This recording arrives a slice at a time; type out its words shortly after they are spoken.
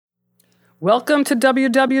Welcome to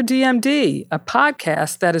WWDMD, a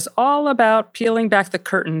podcast that is all about peeling back the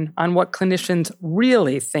curtain on what clinicians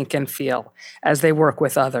really think and feel as they work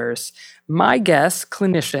with others. My guests,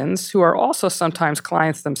 clinicians, who are also sometimes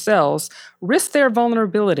clients themselves, risk their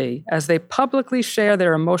vulnerability as they publicly share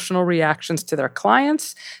their emotional reactions to their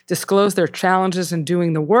clients, disclose their challenges in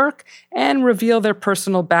doing the work, and reveal their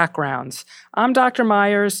personal backgrounds. I'm Dr.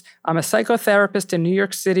 Myers. I'm a psychotherapist in New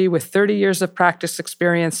York City with 30 years of practice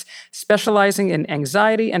experience, specializing in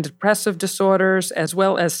anxiety and depressive disorders, as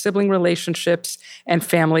well as sibling relationships and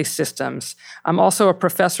family systems. I'm also a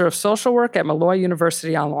professor of social work at Malloy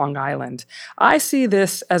University on Long Island. I see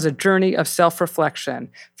this as a journey of self-reflection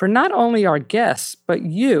for not only our guests, but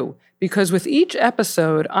you, because with each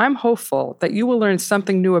episode, I'm hopeful that you will learn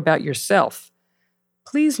something new about yourself.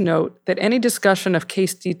 Please note that any discussion of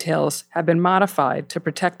case details have been modified to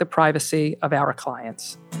protect the privacy of our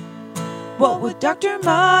clients. What would Dr.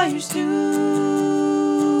 Myers do?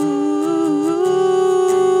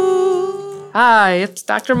 Hi, it's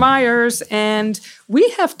Dr. Myers, and we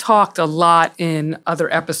have talked a lot in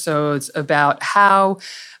other episodes about how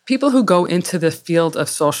people who go into the field of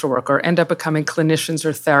social work or end up becoming clinicians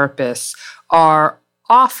or therapists are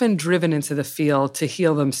often driven into the field to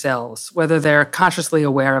heal themselves, whether they're consciously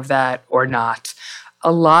aware of that or not.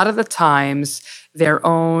 A lot of the times, their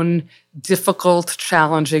own difficult,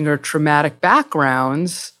 challenging, or traumatic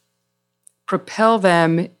backgrounds propel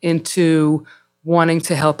them into wanting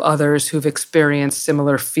to help others who've experienced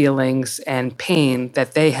similar feelings and pain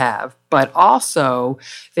that they have. But also,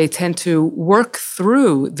 they tend to work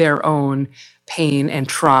through their own pain and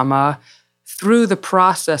trauma through the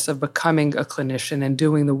process of becoming a clinician and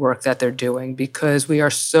doing the work that they're doing, because we are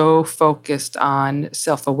so focused on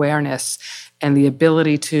self-awareness and the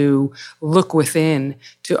ability to look within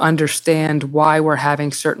to understand why we're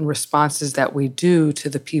having certain responses that we do to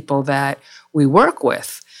the people that we work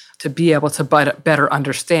with, to be able to better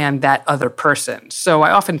understand that other person. So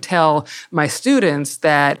I often tell my students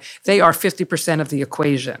that they are 50% of the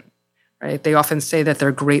equation. Right? They often say that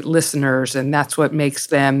they're great listeners, and that's what makes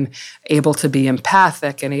them able to be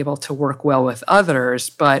empathic and able to work well with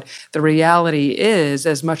others. But the reality is,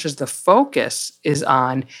 as much as the focus is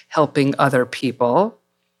on helping other people,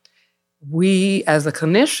 we as a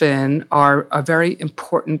clinician are a very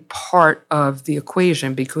important part of the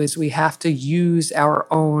equation, because we have to use our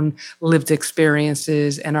own lived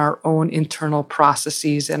experiences and our own internal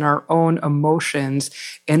processes and our own emotions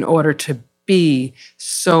in order to be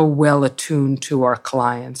so well attuned to our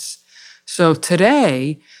clients. So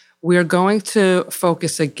today, we're going to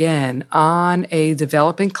focus again on a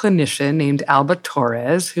developing clinician named Alba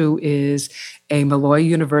Torres, who is a Malloy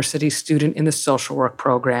University student in the social work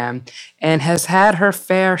program and has had her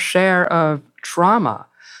fair share of trauma.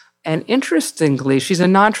 And interestingly, she's a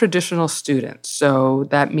non-traditional student. So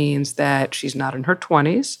that means that she's not in her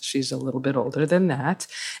 20s. She's a little bit older than that.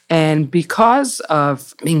 And because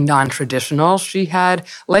of being non-traditional, she had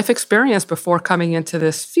life experience before coming into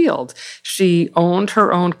this field. She owned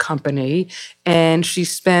her own company, and she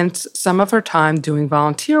spent some of her time doing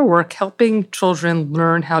volunteer work, helping children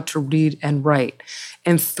learn how to read and write.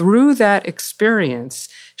 And through that experience,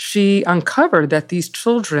 she uncovered that these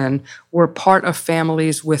children were part of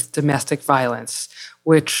families with domestic violence,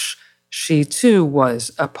 which she too was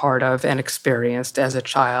a part of and experienced as a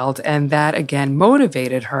child. And that again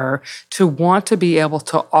motivated her to want to be able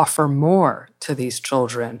to offer more to these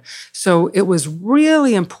children. So it was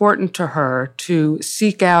really important to her to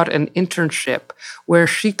seek out an internship where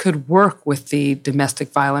she could work with the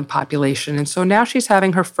domestic violent population. And so now she's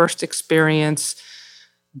having her first experience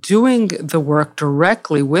doing the work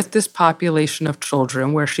directly with this population of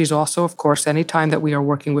children, where she's also, of course, anytime that we are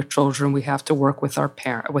working with children, we have to work with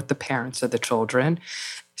with the parents of the children.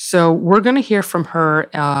 So we're going to hear from her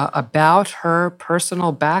about her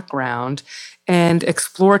personal background and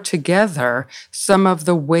explore together some of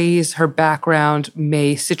the ways her background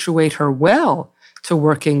may situate her well to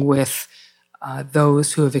working with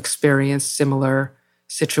those who have experienced similar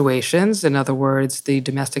situations, in other words, the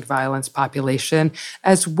domestic violence population,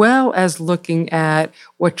 as well as looking at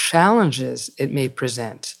what challenges it may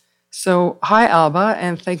present. So, hi, Alba,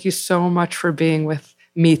 and thank you so much for being with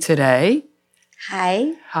me today.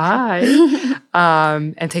 Hi. Hi.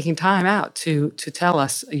 And taking time out to tell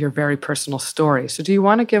us your very personal story. So do you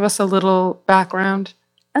want to give us a little background?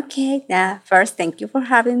 Okay. First, thank you for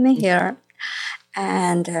having me here.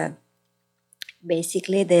 And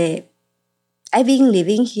basically, I've been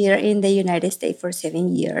living here in the United States for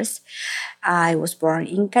 7 years. I was born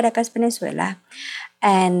in Caracas, Venezuela,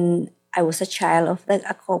 and I was a child of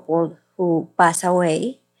a couple who passed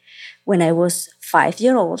away when I was 5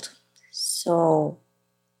 years old. So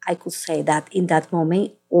I could say that in that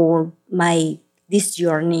moment, all this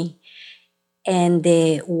journey and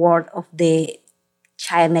the world of the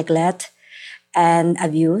child neglect and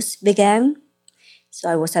abuse began. So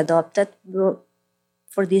I was adopted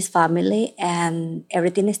for this family, and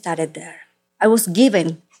everything started there. I was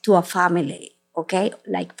given to a family, okay?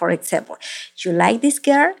 Like, for example, you like this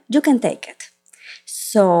girl, you can take it.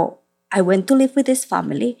 So I went to live with this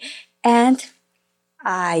family, and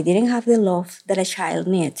I didn't have the love that a child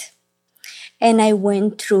needs. And I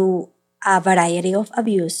went through a variety of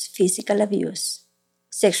abuse, physical abuse,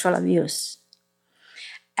 sexual abuse.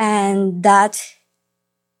 And that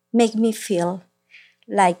made me feel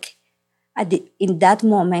like in that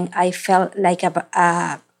moment, I felt like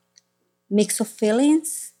a mix of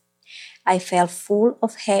feelings. I felt full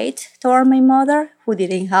of hate toward my mother, who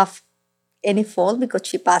didn't have any fault because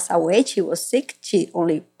she passed away. She was sick. She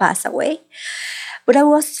only passed away. But I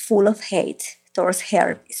was full of hate towards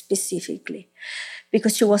her specifically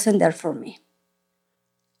because she wasn't there for me.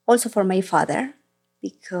 Also for my father,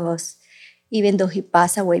 because even though he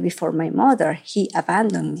passed away before my mother, he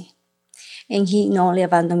abandoned me. And he not only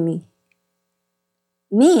abandoned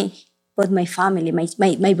me, but my family,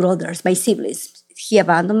 my brothers, my siblings. He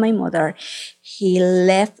abandoned my mother. He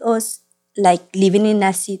left us like living in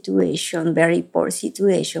a situation, very poor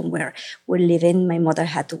situation, where we're living. My mother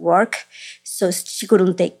had to work, so she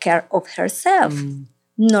couldn't take care of herself,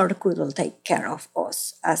 nor could take care of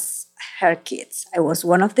us as her kids. I was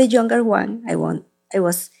one of the younger one. I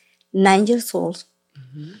was 9 years old.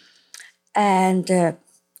 And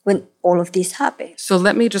when all of this happened. So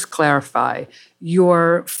let me just clarify.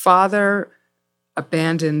 Your father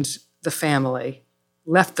abandoned the family,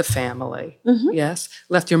 left the family, yes?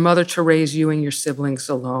 Left your mother to raise you and your siblings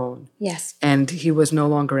alone. Yes. And he was no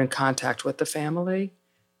longer in contact with the family?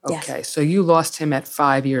 Okay, Yes. so you lost him at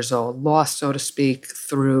 5 years old, lost, so to speak,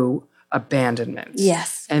 through abandonment.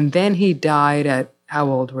 Yes. And then he died at, how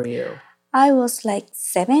old were you? I was like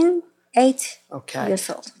 7, 8 Okay. years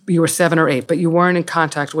old. You were 7 or 8, but you weren't in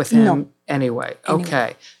contact with him No. anyway.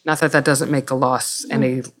 Okay. Not that that doesn't make the loss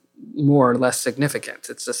any more or less significant.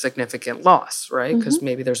 It's a significant loss, right? Because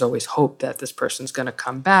maybe there's always hope that this person's going to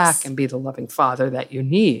come back and be the loving father that you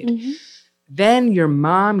need. Then your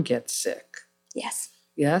mom gets sick, Yes.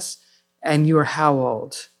 yes? And you were how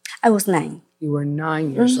old? I was 9. You were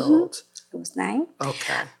 9 years old. I was 9.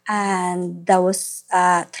 Okay. And that was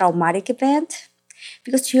a traumatic event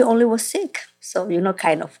because she only was sick. So,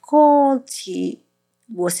 kind of cold. She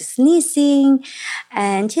was sneezing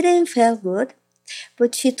and she didn't feel good.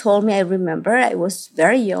 But she told me, I remember, I was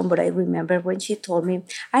very young, but I remember when she told me,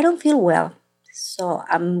 I don't feel well. So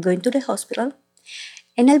I'm going to the hospital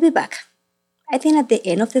and I'll be back. I think at the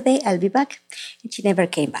end of the day, I'll be back. And she never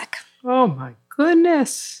came back. Oh, my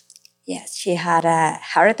goodness. Yes, she had a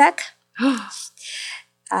heart attack.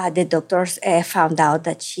 The doctors found out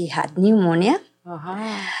that she had pneumonia.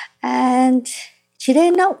 And she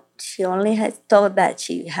didn't know. She only had thought that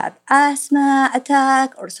she had asthma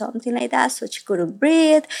attack or something like that, so she couldn't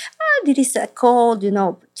breathe. This is a cold,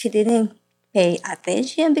 She didn't pay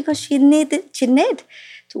attention because she needed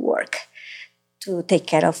to work to take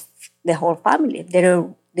care of the whole family.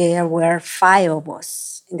 There were 5 of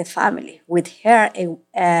us in the family with her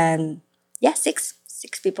and 6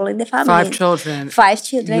 people in the family. 5 children. 5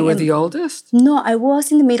 children. You were the oldest? No, I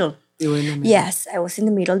was in the middle. You were in the middle? Yes, I was in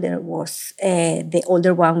the middle. There was the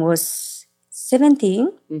older one was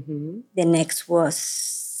 17. The next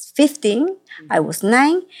was 15. I was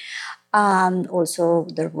 9. Also,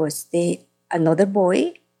 there was another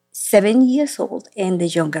boy, 7 years old, and the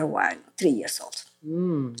younger one, 3 years old.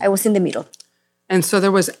 I was in the middle. And so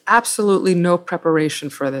there was absolutely no preparation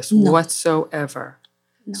for this whatsoever.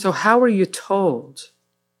 No. So how were you told?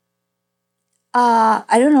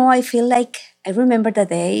 I don't know. I feel like I remember the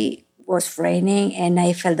day was raining and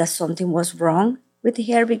I felt that something was wrong with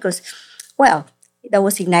her because, that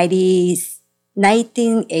was in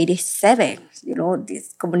 1987.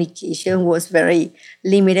 This communication was very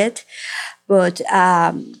limited, but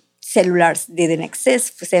cellulars didn't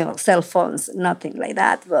exist, cell phones, nothing like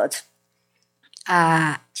that. But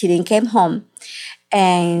she didn't came home,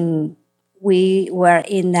 and we were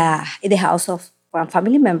in the house of one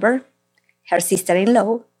family member, her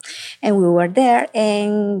sister-in-law, and we were there,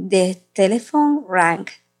 and the telephone rang.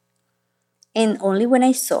 And only when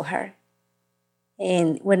I saw her,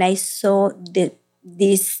 and when I saw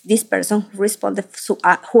this person who responded,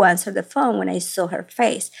 who answered the phone, when I saw her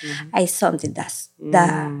face, I saw something that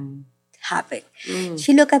happened.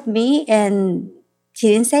 She looked at me and she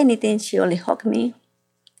didn't say anything. She only hugged me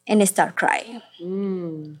and started crying.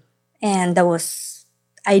 And that was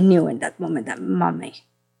I knew in that moment that mommy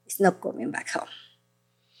is not coming back home.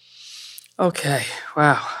 Okay,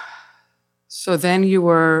 wow. So then you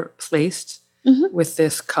were placed with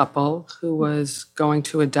this couple who was going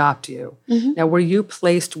to adopt you. Now, were you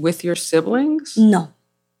placed with your siblings? No.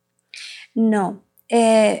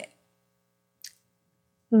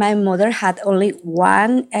 My mother had only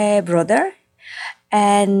one brother,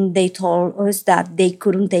 and they told us that they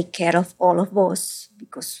couldn't take care of all of us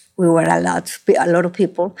because we were a lot of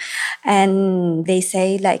people. And they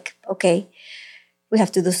say, like, okay, we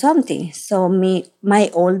have to do something. So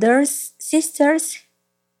my older sisters,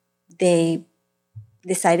 they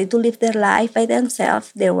decided to live their life by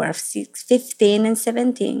themselves. They were 15 and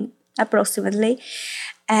 17 approximately.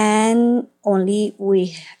 And only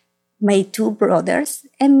my two brothers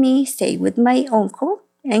and me stayed with my uncle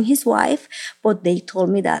and his wife, but they told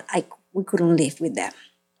me that we couldn't live with them.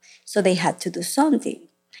 So they had to do something.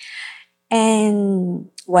 And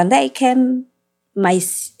one day my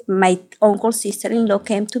uncle's sister-in-law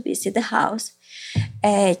came to visit the house.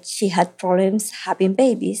 She had problems having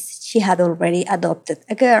babies. She had already adopted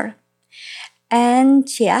a girl. And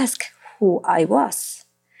she asked who I was.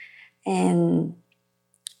 And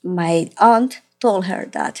my aunt told her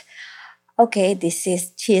that, okay,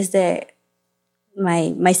 she is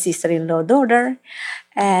my sister-in-law daughter.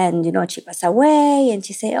 And, she passed away. And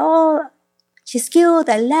she said, oh, she's cute.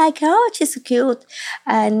 I like her. Oh, she's cute.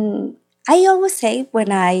 And I always say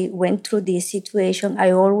when I went through this situation,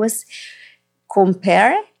 I always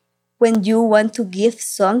compare when you want to give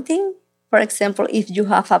something. For example, if you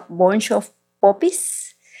have a bunch of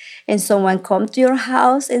puppies and someone come to your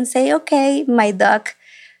house and say, okay, my dog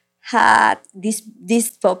had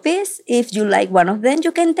these puppies. If you like one of them,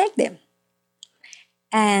 you can take them.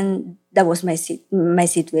 And that was my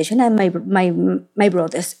situation and my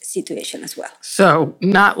brother's situation as well. So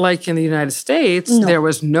not like in the United States, there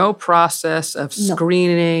was no process of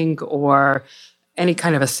screening or any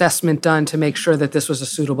kind of assessment done to make sure that this was a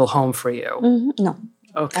suitable home for you? No.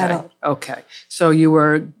 Okay. At all. Okay. So you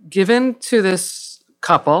were given to this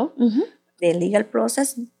couple. The legal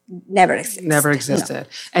process never existed. Never existed. No.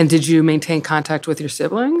 And did you maintain contact with your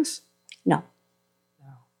siblings? No.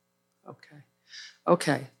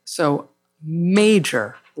 Okay. So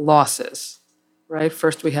major losses, right?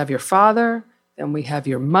 First we have your father, then we have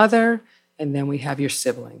your mother, and then we have your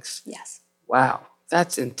siblings. Yes. Wow.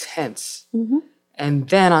 That's intense. And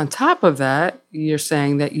then on top of that, you're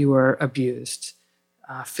saying that you were abused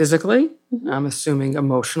physically, I'm assuming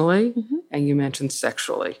emotionally, and you mentioned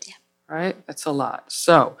sexually, right? That's a lot.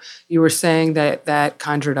 So you were saying that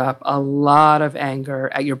conjured up a lot of anger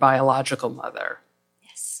at your biological mother.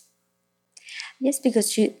 Yes,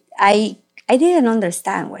 because I didn't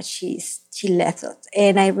understand what she left us.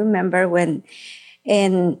 And I remember when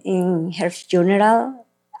in her funeral,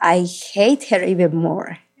 I hate her even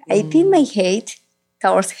more. I think my hate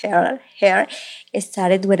towards her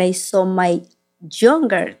started when I saw my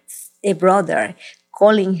younger brother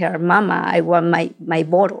calling her, Mama, I want my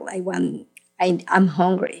bottle. I'm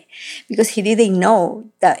hungry. Because he didn't know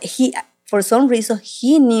that for some reason,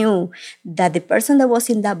 he knew that the person that was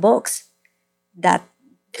in that box, that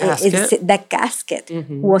casket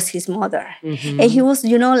was his mother. And he was,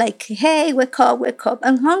 like, hey, wake up,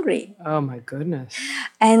 I'm hungry. Oh my goodness.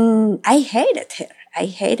 And I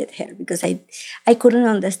hated her because I couldn't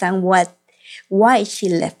understand why she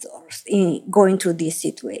left us in going through this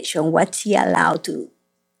situation, what she allowed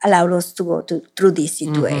us to go through this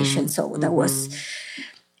situation. So that was,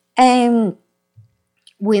 and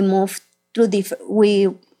we moved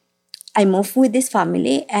I moved with this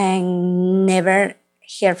family and never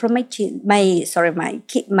heard from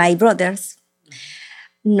my brothers,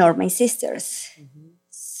 nor my sisters.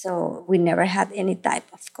 So we never had any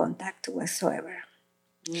type of contact whatsoever.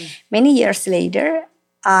 Many years later,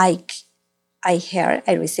 I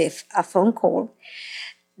received a phone call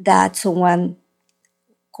that someone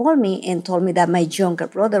called me and told me that my younger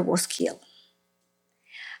brother was killed.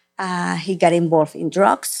 He got involved in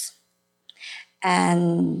drugs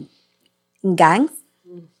and gangs,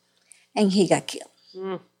 and he got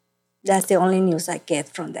killed. That's the only news I get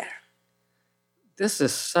from there. This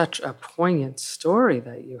is such a poignant story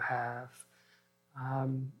that you have.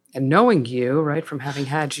 And knowing you, right, from having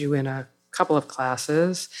had you in a couple of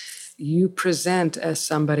classes, you present as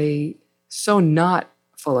somebody so not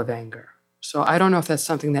full of anger. So I don't know if that's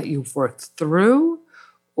something that you've worked through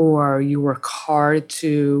or you work hard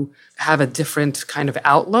to have a different kind of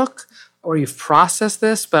outlook, or you've processed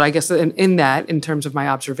this. But I guess in terms of my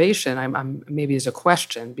observation, I'm maybe as a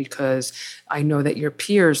question, because I know that your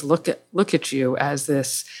peers look at you as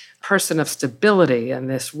this person of stability and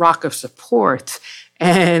this rock of support.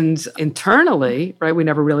 And internally, right, we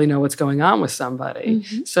never really know what's going on with somebody.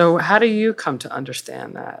 So how do you come to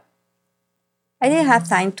understand that? I didn't have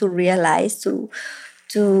time to realize, to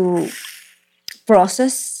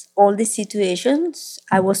process all the situations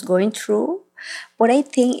I was going through. But I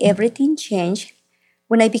think everything changed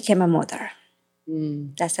when I became a mother.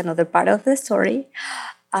 That's another part of the story.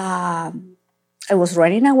 I was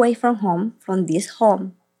running away from home, from this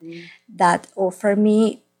home that offered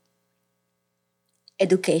me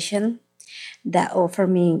education, that offered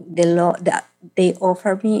me the love, that they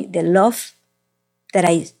offered me the love that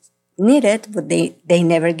I needed, but they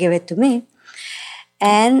never gave it to me.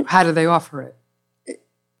 And How do they offer it?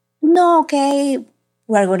 no, okay,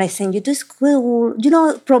 we're going to send you to school,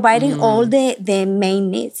 providing all the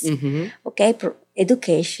main needs. Okay,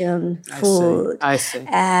 education, food. I see.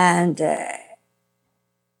 And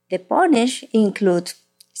the punish include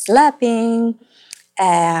slapping,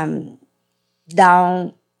 down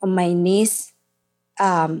on my knees,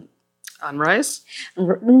 On rice?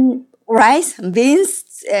 rice,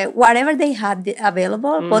 beans, whatever they had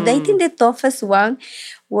available. But I think the toughest one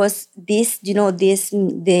was this,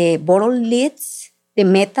 the bottle lids, the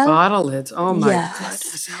metal. Bottle lids. Oh my Yes.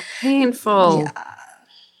 goodness, how painful.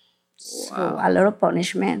 So a lot of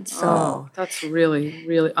punishment. So Oh, that's really,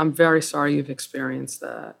 really, I'm very sorry you've experienced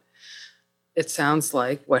that. It sounds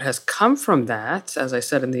like what has come from that, as I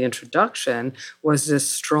said in the introduction, was this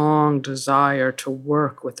strong desire to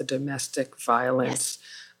work with the domestic violence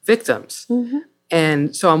victims.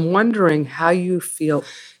 And so I'm wondering how you feel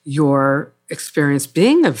your experience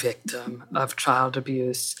being a victim of child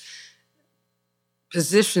abuse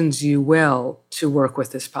positions you well to work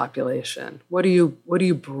with this population. What do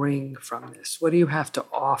you bring from this? What do you have to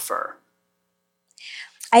offer?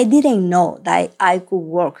 I didn't know that I could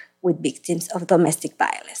work with victims of domestic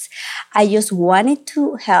violence. I just wanted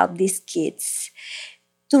to help these kids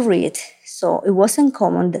to read. So it wasn't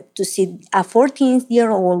common to see a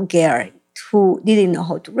 14-year-old girl who didn't know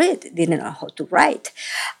how to read, didn't know how to write.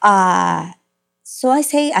 So I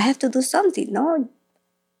say, I have to do something, no?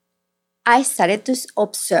 I started to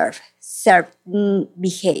observe certain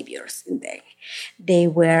behaviors in them. They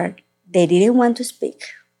didn't want to speak.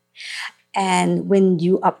 And when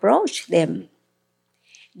you approach them,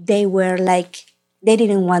 they were like, they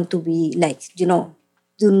didn't want to be like,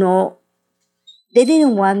 they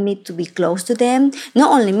didn't want me to be close to them.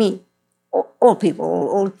 Not only me, all people,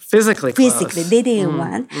 all Physically close. they didn't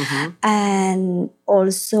want. And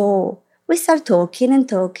also, we started talking and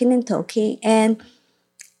talking and talking, and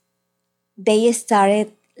they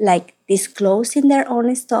started like disclosing their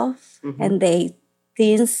own stuff, and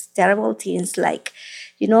terrible things like,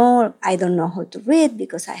 I don't know how to read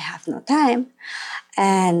because I have no time.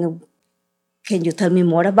 And can you tell me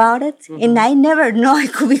more about it? And I never know I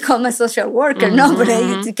could become a social worker. No, but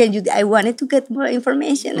I wanted to get more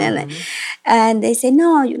information. And they say,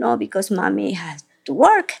 no, because mommy has to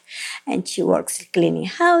work and she works cleaning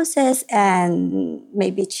houses and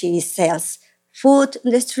maybe she sells food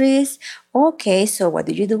in the streets. Okay, so what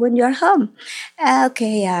do you do when you're home?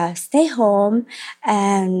 Okay, stay home.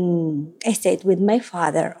 And I stayed with my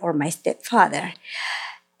father or my stepfather.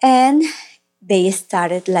 And they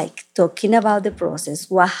started like talking about the process,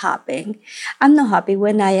 what happened. I'm not happy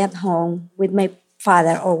when I am home with my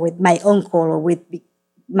father or with my uncle or with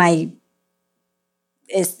my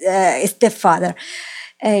stepfather.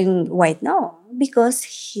 And why no? Because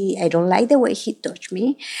I don't like the way he touched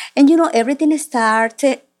me. And everything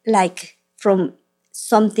started like from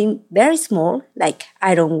something very small, like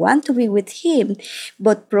I don't want to be with him,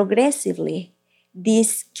 but progressively,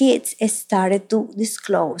 these kids started to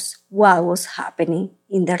disclose what was happening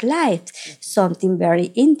in their life, something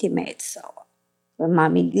very intimate. So when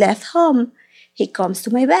mommy left home, he comes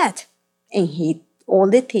to my bed and all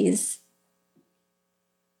the things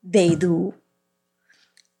they do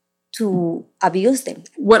to abuse them.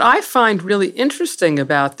 What I find really interesting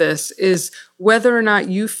about this is whether or not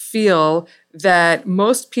you feel that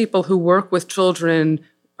most people who work with children,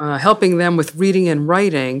 helping them with reading and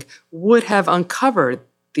writing, would have uncovered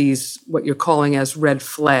these, what you're calling as red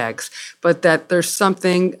flags, but that there's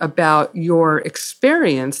something about your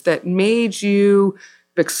experience that made you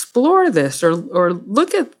explore this or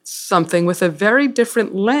look at something with a very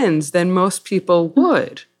different lens than most people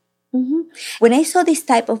would. When I saw this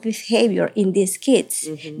type of behavior in these kids,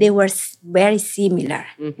 they were very similar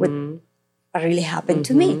with what really happened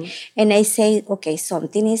to me. And I say, okay,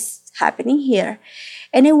 something is happening here.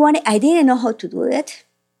 And I didn't know how to do it.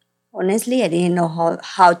 Honestly, I didn't know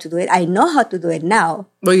how to do it. I know how to do it now.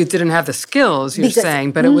 Well, you didn't have the skills, you're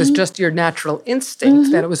saying, but it was just your natural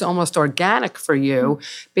instinct that it was almost organic for you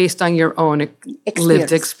based on your own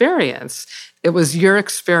lived experience. It was your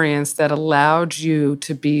experience that allowed you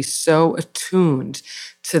to be so attuned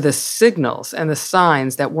to the signals and the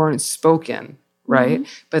signs that weren't spoken, right?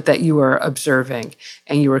 But that you were observing,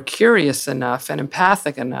 and you were curious enough and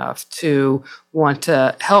empathic enough to want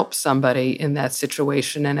to help somebody in that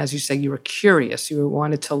situation. And as you say, you were curious, you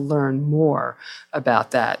wanted to learn more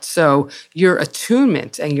about that. So your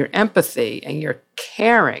attunement and your empathy and your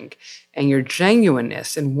caring and your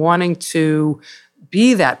genuineness in wanting to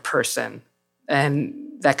be that person and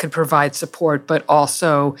that could provide support, but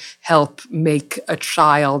also help make a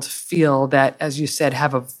child feel that, as you said,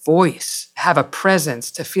 have a voice, have a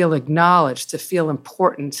presence, to feel acknowledged, to feel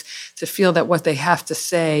important, to feel that what they have to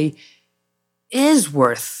say is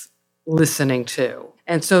worth listening to.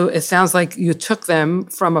 And so it sounds like you took them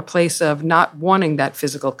from a place of not wanting that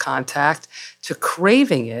physical contact to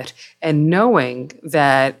craving it and knowing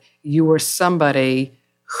that you were somebody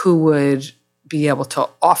who would be able to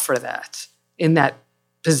offer that in that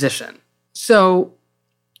position. So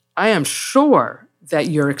I am sure that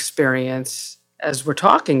your experience, as we're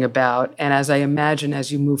talking about, and as I imagine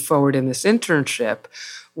as you move forward in this internship,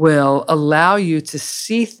 will allow you to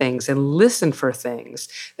see things and listen for things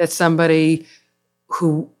that somebody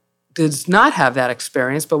who does not have that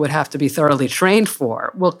experience but would have to be thoroughly trained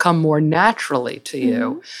for will come more naturally to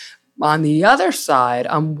you. On the other side,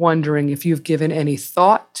 I'm wondering if you've given any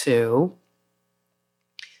thought to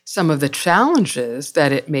some of the challenges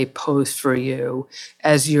that it may pose for you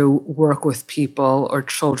as you work with people or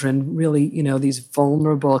children, really, these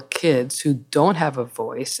vulnerable kids who don't have a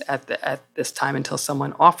voice at this time until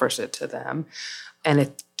someone offers it to them. And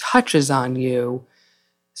it touches on you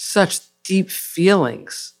such deep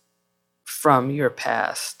feelings from your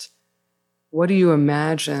past. What do you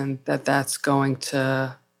imagine that that's going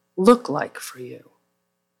to look like for you?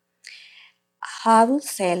 I would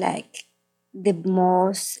say the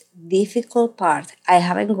most difficult part, I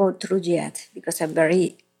haven't gone through yet because I'm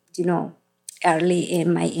very, early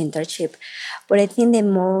in my internship. But I think the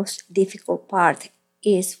most difficult part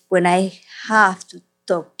is when I have to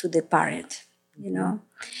talk to the parent,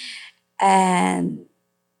 And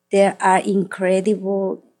there are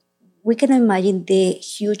incredible, we can imagine the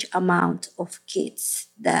huge amount of kids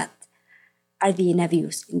that are being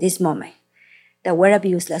abused in this moment, that were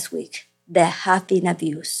abused last week, that have been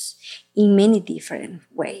abused in many different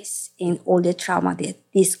ways, in all the trauma that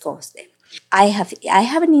this caused them. I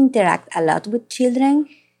haven't interacted a lot with children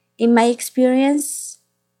in my experience,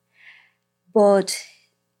 but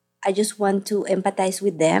I just want to empathize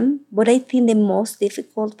with them. But I think the most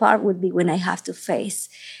difficult part would be when I have to face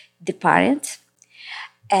the parent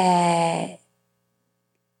and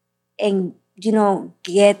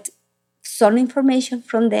get some information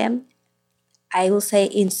from them. I will say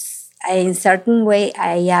in certain way,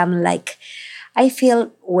 I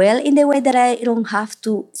feel well in the way that I don't have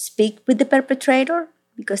to speak with the perpetrator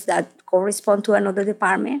because that corresponds to another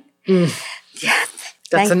department. Yeah,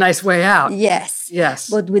 that's a nice way out. Yes.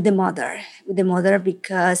 But with the mother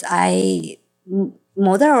because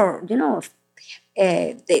mother or,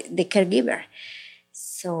 the caregiver.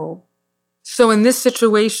 So in this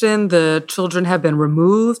situation, the children have been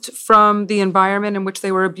removed from the environment in which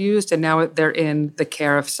they were abused, and now they're in the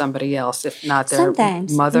care of somebody else, if not their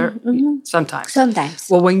mother. Sometimes.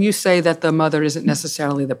 Well, when you say that the mother isn't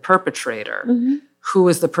necessarily the perpetrator, who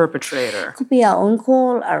is the perpetrator? Could be our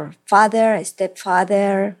uncle, our father, a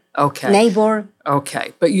stepfather, neighbor.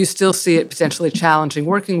 Okay, but you still see it potentially challenging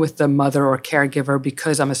working with the mother or caregiver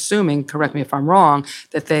because I'm assuming, correct me if I'm wrong,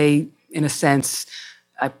 that they, in a sense,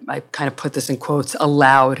 I kind of put this in quotes,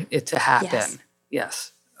 allowed it to happen.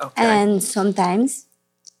 Yes. Okay. And sometimes,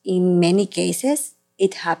 in many cases,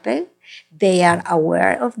 it happened. They are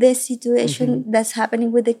aware of the situation that's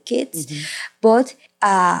happening with the kids, but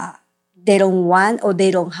they don't want or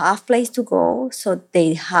they don't have place to go, so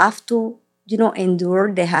they have to,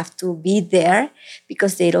 endure. They have to be there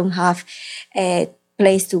because they don't have a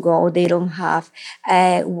place to go. They don't have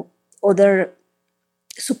other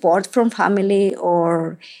support from family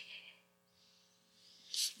or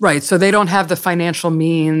right. So they don't have the financial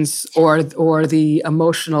means or the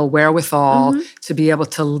emotional wherewithal to be able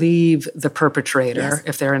to leave the perpetrator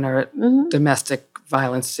if they're in a domestic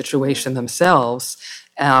violence situation themselves,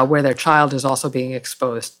 where their child is also being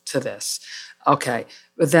exposed to this. Okay.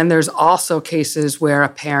 But then there's also cases where a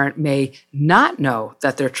parent may not know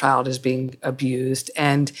that their child is being abused.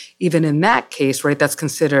 And even in that case, right, that's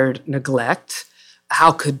considered neglect.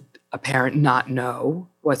 How could a parent not know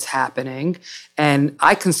what's happening. And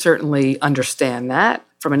I can certainly understand that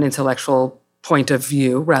from an intellectual point of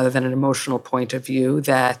view rather than an emotional point of view,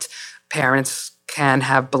 that parents can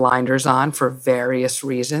have blinders on for various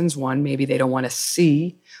reasons. One, maybe they don't want to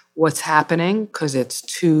see what's happening because it's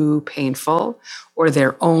too painful, or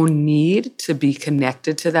their own need to be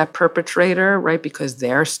connected to that perpetrator, right? Because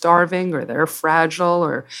they're starving or they're fragile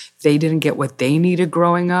or they didn't get what they needed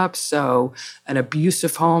growing up. So an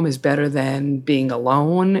abusive home is better than being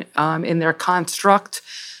alone in their construct.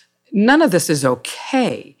 None of this is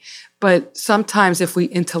okay. But sometimes if we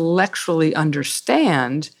intellectually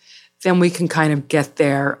understand, then we can kind of get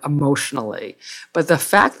there emotionally. But the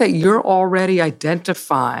fact that you're already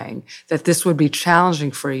identifying that this would be challenging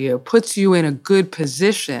for you puts you in a good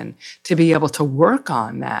position to be able to work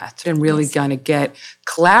on that and really kind of get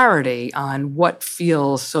clarity on what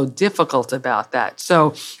feels so difficult about that.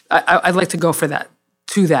 So I'd like to go to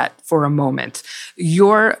that for a moment.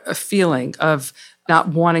 Your feeling of not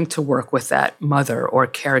wanting to work with that mother or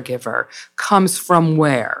caregiver comes from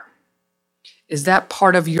where? Is that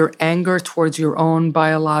part of your anger towards your own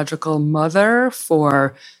biological mother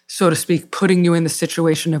for, so to speak, putting you in the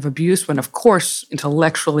situation of abuse when, of course,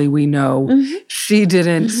 intellectually we know she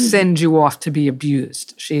didn't send you off to be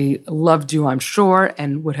abused. She loved you, I'm sure,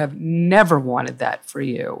 and would have never wanted that for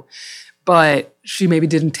you. But she maybe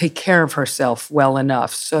didn't take care of herself well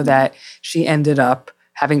enough so that she ended up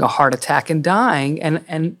having a heart attack and dying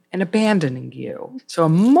and abandoning you. So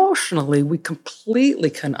emotionally, we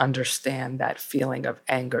completely can understand that feeling of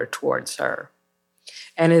anger towards her.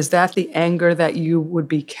 And is that the anger that you would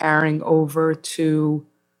be carrying over to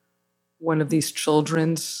one of these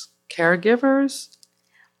children's caregivers?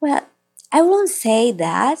 Well, I won't say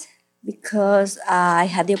that because I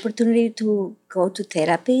had the opportunity to go to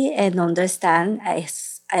therapy and understand,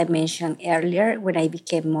 as I mentioned earlier, when I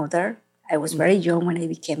became mother. I was very young when I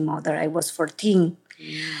became mother. I was 14.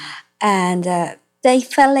 And I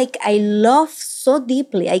felt like I loved so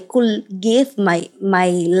deeply. I could give my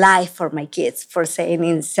life for my kids, for saying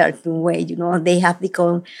in a certain way, they have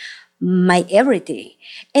become my everything.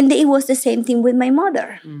 And it was the same thing with my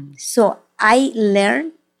mother. So I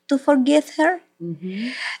learned to forgive her.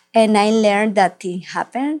 And I learned that thing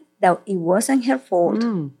happened, that it wasn't her fault.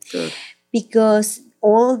 Because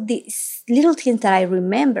all these little things that I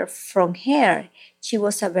remember from her, she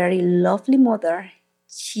was a very lovely mother.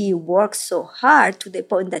 She worked so hard to the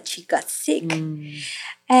point that she got sick.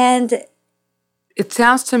 And it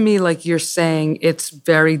sounds to me like you're saying it's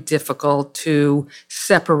very difficult to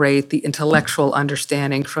separate the intellectual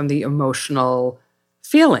understanding from the emotional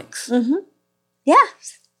feelings. Yeah.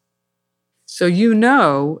 So you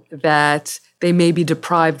know that they may be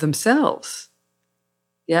deprived themselves.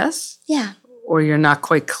 Yes? Yeah. Or you're not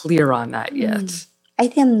quite clear on that yet? I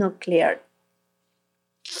think I'm not clear.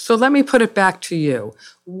 So let me put it back to you.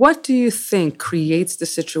 What do you think creates the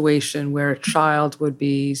situation where a child would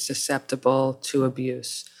be susceptible to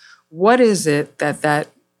abuse? What is it that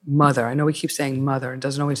mother, I know we keep saying mother, it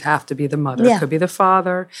doesn't always have to be the mother. Yeah. It could be the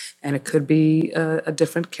father, and it could be a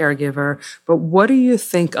different caregiver. But what do you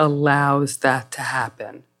think allows that to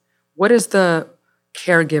happen? What is the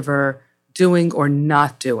caregiver doing or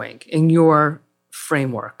not doing in your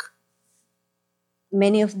framework?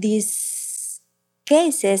 Many of these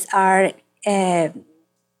cases are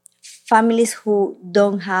families who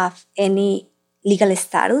don't have any legal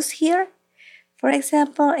status here, for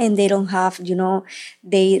example, and they don't have,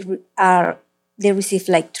 they receive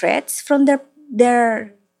like threats from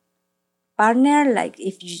their partner, like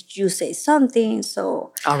if you say something,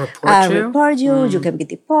 so I'll report you. You can be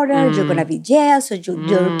deported, you're gonna be jailed, so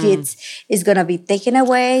your kids is gonna be taken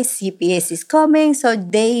away, CPS is coming. So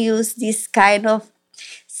they use this kind of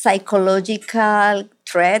psychological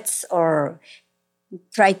threats or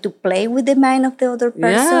try to play with the mind of the other person.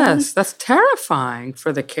 Yes, that's terrifying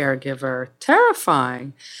for the caregiver.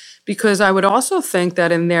 Terrifying. Because I would also think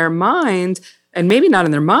that in their mind, and maybe not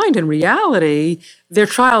in their mind, in reality, their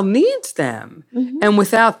child needs them. And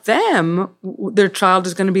without them, their child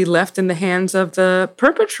is going to be left in the hands of the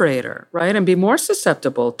perpetrator, right? And be more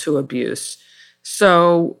susceptible to abuse.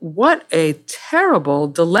 So what a terrible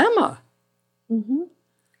dilemma. And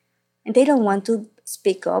they don't want to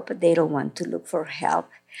speak up. They don't want to look for help.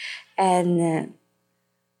 And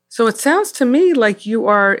so it sounds to me like you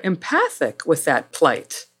are empathic with that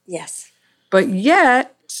plight. yes. But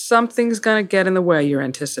yet, something's going to get in the way you're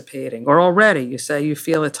anticipating. Or already, you say you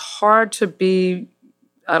feel it's hard to be,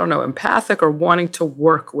 empathic or wanting to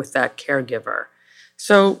work with that caregiver.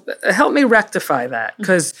 So help me rectify that,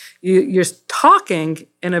 because you're talking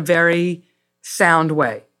in a very sound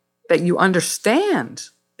way, that you understand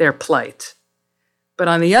their plight. But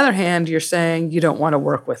on the other hand, you're saying you don't want to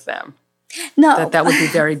work with them. No. That would be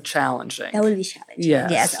very challenging. That will be challenging.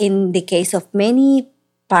 Yes. In the case of many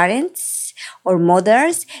parents or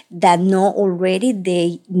mothers that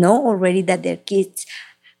they know already that their kids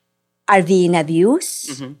are being abused.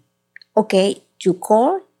 Mm-hmm. Okay, you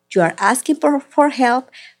call, you are asking for help,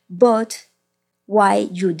 but why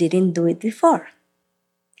you didn't do it before?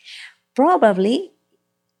 Probably,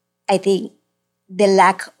 I think the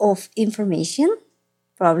lack of information.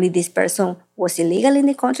 Probably this person was illegal in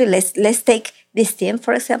the country. Let's take this team,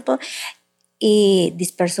 for example.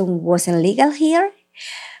 This person wasn't legal here,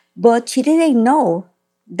 but she didn't know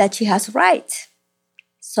that she has rights.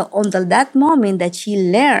 So until that moment that she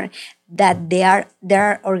learned that there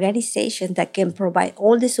are organizations that can provide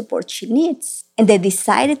all the support she needs, and they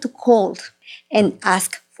decided to call and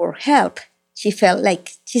ask for help, she felt like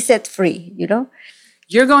she set free,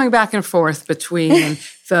 You're going back and forth between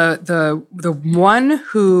the one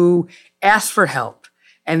who asked for help,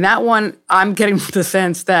 and that one, I'm getting the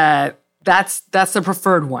sense that that's the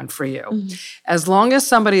preferred one for you. Mm-hmm. As long as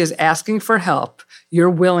somebody is asking for help,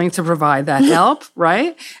 you're willing to provide that help,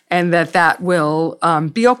 right? And that will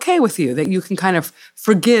be okay with you, that you can kind of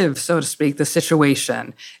forgive, so to speak, the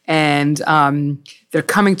situation, and they're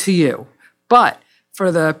coming to you. But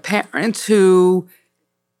for the parent who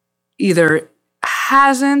either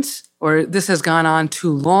hasn't, or this has gone on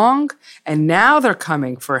too long, and now they're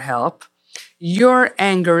coming for help, your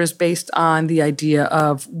anger is based on the idea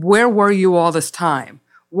of, where were you all this time?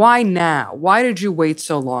 Why now? Why did you wait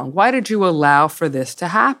so long? Why did you allow for this to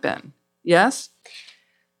happen? Yes?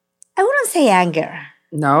 I wouldn't say anger.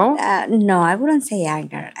 No? No, I wouldn't say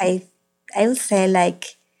anger. I would say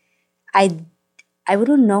like I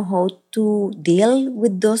wouldn't know how to deal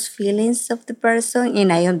with those feelings of the person,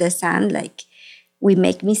 and I understand like we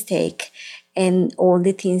make mistake and all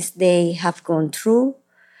the things they have gone through,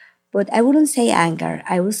 but I wouldn't say anger.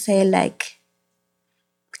 I would say like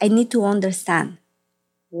I need to understand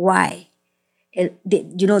why,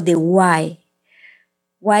 the why.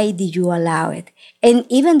 Why did you allow it? And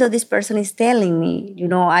even though this person is telling me,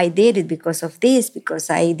 I did it because of this,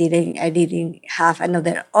 because I didn't have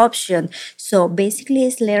another option. So basically,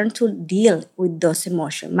 it's learn to deal with those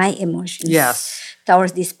emotions, my emotions, yes,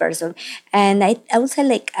 towards this person. And I would say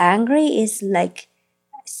like anger is like,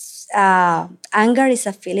 anger is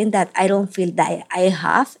a feeling that I don't feel that I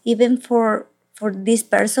have, even for this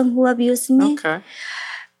person who abused me. Okay.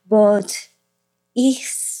 But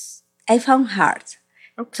I found hard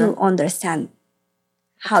to understand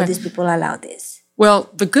how these people allow this. Well,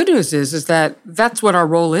 the good news is that that's what our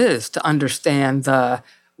role is, to understand the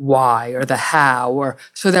why or the how, or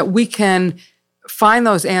so that we can find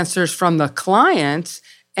those answers from the client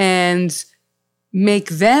and make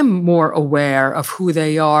them more aware of who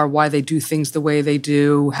they are, why they do things the way they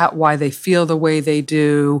do, why they feel the way they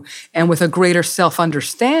do, and with a greater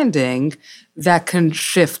self-understanding that can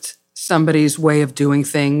shift somebody's way of doing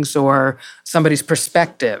things or somebody's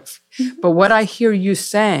perspective. Mm-hmm. But what I hear you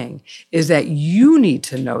saying is that you need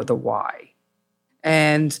to know the why.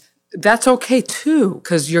 And that's okay too,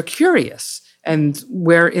 because you're curious. And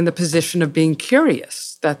we're in the position of being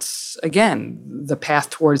curious. That's, again, the path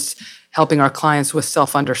towards helping our clients with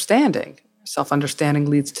self-understanding. Self-understanding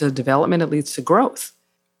leads to development. It leads to growth.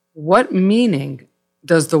 What meaning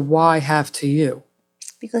does the why have to you?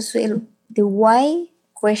 Because the why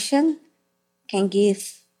question can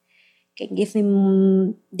give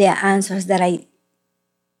me the answers that I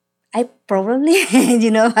probably,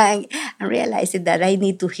 I'm realizing that I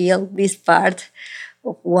need to heal this part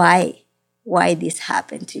of why this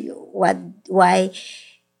happened to you. Why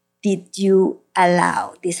did you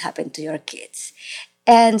allow this happen to your kids?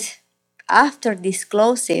 And after this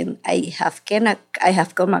closing, I have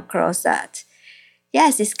come across that,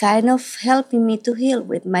 yes, it's kind of helping me to heal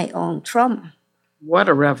with my own trauma. What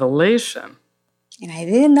a revelation. And I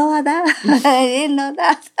didn't know that. I didn't know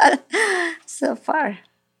that so far.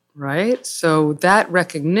 Right? So that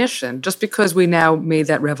recognition, just because we now made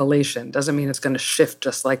that revelation, doesn't mean it's going to shift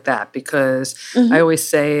just like that. Because I always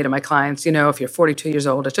say to my clients, if you're 42 years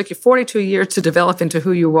old, it took you 42 years to develop into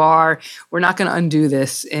who you are. We're not going to undo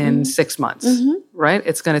this in 6 months, right?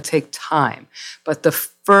 It's going to take time. But the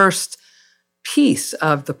first piece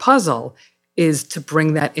of the puzzle is to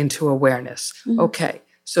bring that into awareness. Okay,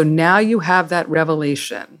 so now you have that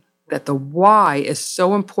revelation that the why is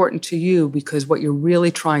so important to you, because what you're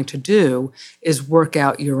really trying to do is work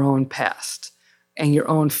out your own past and your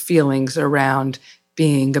own feelings around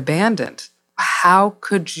being abandoned. How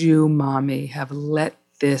could you, mommy, have let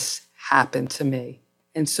this happen to me?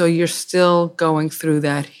 And so you're still going through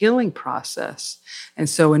that healing process. And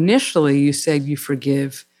so initially you said you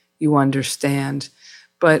forgive, you understand,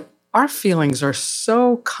 but our feelings are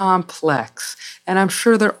so complex. And I'm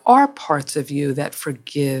sure there are parts of you that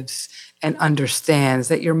forgives and understands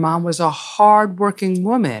that your mom was a hardworking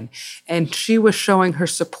woman and she was showing her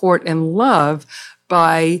support and love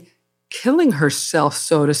by killing herself,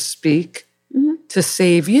 so to speak, to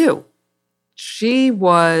save you. She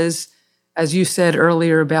was, as you said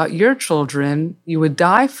earlier about your children, you would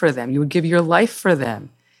die for them. You would give your life for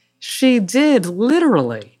them. She did,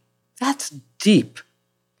 literally. That's deep.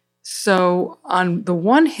 So on the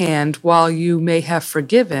one hand, while you may have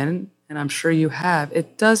forgiven, and I'm sure you have,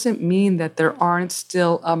 it doesn't mean that there aren't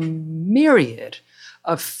still a myriad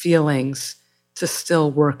of feelings to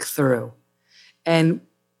still work through. And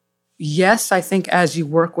yes, I think as you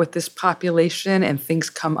work with this population and things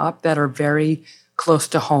come up that are very close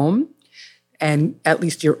to home, and at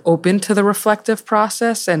least you're open to the reflective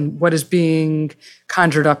process and what is being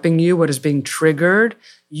conjured up in you, what is being triggered,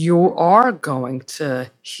 you are going to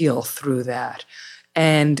heal through that.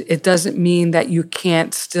 And it doesn't mean that you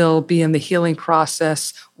can't still be in the healing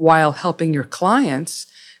process while helping your clients,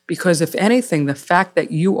 because if anything, the fact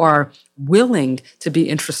that you are willing to be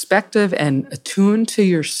introspective and attuned to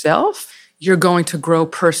yourself, you're going to grow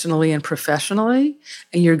personally and professionally,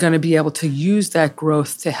 and you're going to be able to use that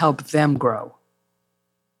growth to help them grow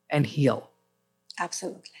and heal.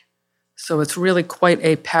 Absolutely. So it's really quite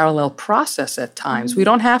a parallel process at times. We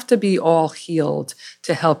don't have to be all healed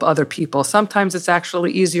to help other people. Sometimes it's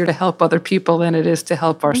actually easier to help other people than it is to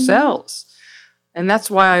help ourselves. And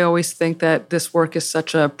that's why I always think that this work is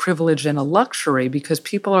such a privilege and a luxury, because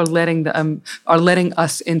people are letting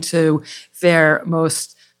us into their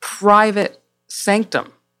most private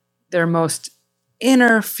sanctum, their most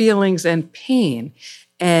inner feelings and pain,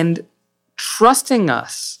 and trusting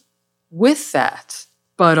us with that.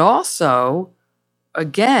 But also,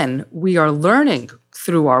 again, we are learning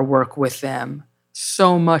through our work with them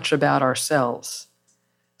so much about ourselves.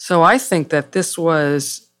 So I think that this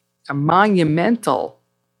was a monumental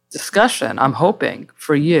discussion, I'm hoping,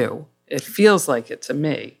 for you. It feels like it to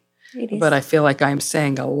me. It is. But I feel like I'm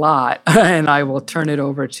saying a lot, and I will turn it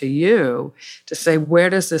over to you to say,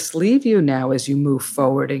 where does this leave you now as you move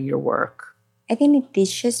forward in your work? I think it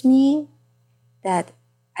teaches me that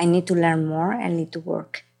I need to learn more. I need to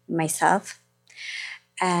work myself.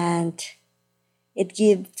 And it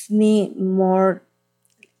gives me more,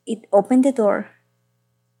 it opened the door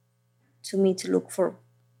to me to look for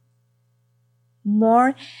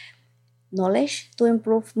more knowledge to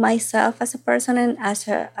improve myself as a person and as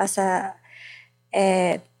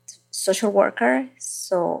a social worker.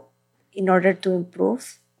 So in order to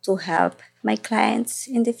improve, to help my clients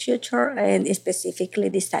in the future, and specifically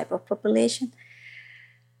this type of population,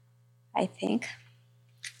 I think.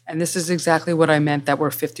 And this is exactly what I meant, that we're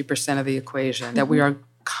 50% of the equation, that we are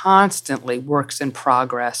constantly works in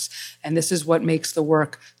progress. And this is what makes the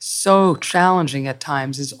work so challenging at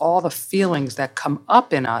times, is all the feelings that come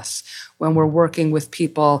up in us when we're working with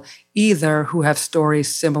people either who have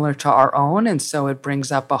stories similar to our own, and so it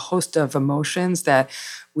brings up a host of emotions that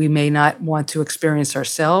we may not want to experience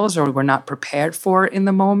ourselves or we're not prepared for in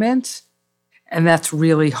the moment. And that's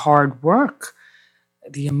really hard work.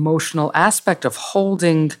 The emotional aspect of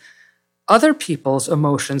holding other people's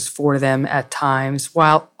emotions for them at times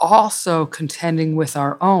while also contending with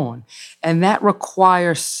our own. And that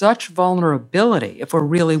requires such vulnerability if we're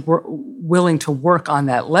really willing to work on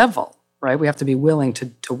that level, right? We have to be willing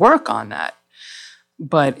to work on that.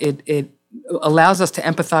 But it allows us to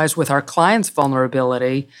empathize with our clients'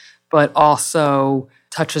 vulnerability, but also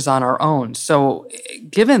touches on our own. So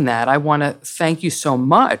given that, I want to thank you so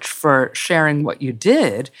much for sharing what you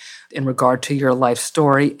did in regard to your life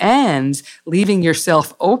story and leaving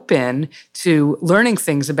yourself open to learning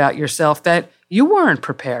things about yourself that you weren't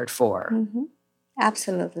prepared for.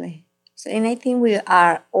 Absolutely. So, and I think we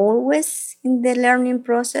are always in the learning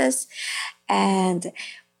process, and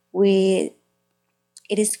it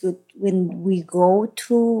is good when we go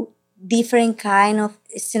through different kind of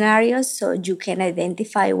scenarios, so you can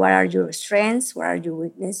identify what are your strengths, what are your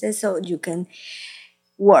weaknesses, so you can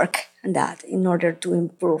work on that in order to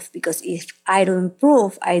improve. Because if I don't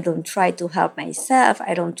improve, I don't try to help myself,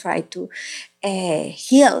 I don't try to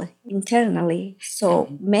heal internally,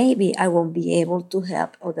 so maybe I won't be able to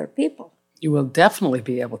help other people. You will definitely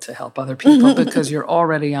be able to help other people because you're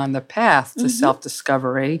already on the path to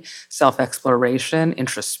self-discovery, self-exploration,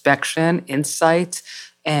 introspection, insight.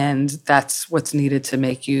 And that's what's needed to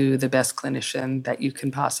make you the best clinician that you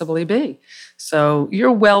can possibly be. So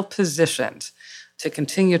you're well positioned to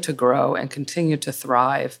continue to grow and continue to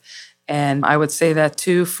thrive. And I would say that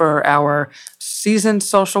too for our seasoned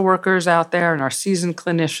social workers out there and our seasoned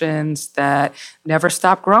clinicians, that never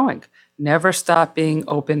stop growing, never stop being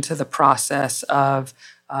open to the process of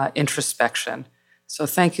introspection. So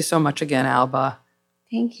thank you so much again, Alba.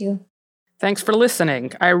 Thank you. Thanks for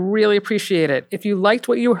listening. I really appreciate it. If you liked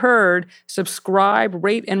what you heard, subscribe,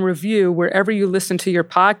 rate, and review wherever you listen to your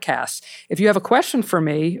podcasts. If you have a question for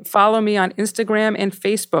me, follow me on Instagram and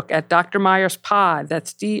Facebook at Dr. Myers Pod.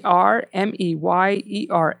 That's DrMeyerspod.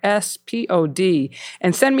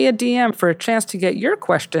 And send me a DM for a chance to get your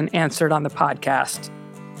question answered on the podcast.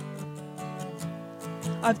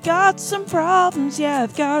 I've got some problems, yeah,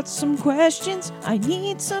 I've got some questions. I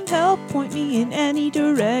need some help, point me in any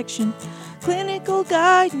direction. Clinical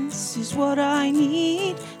guidance is what I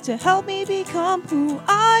need to help me become who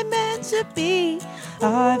I'm meant to be.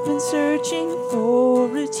 I've been searching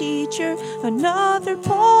for a teacher, another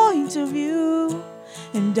point of view.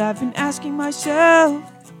 And I've been asking myself,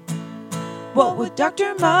 what would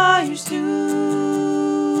Dr. Myers do?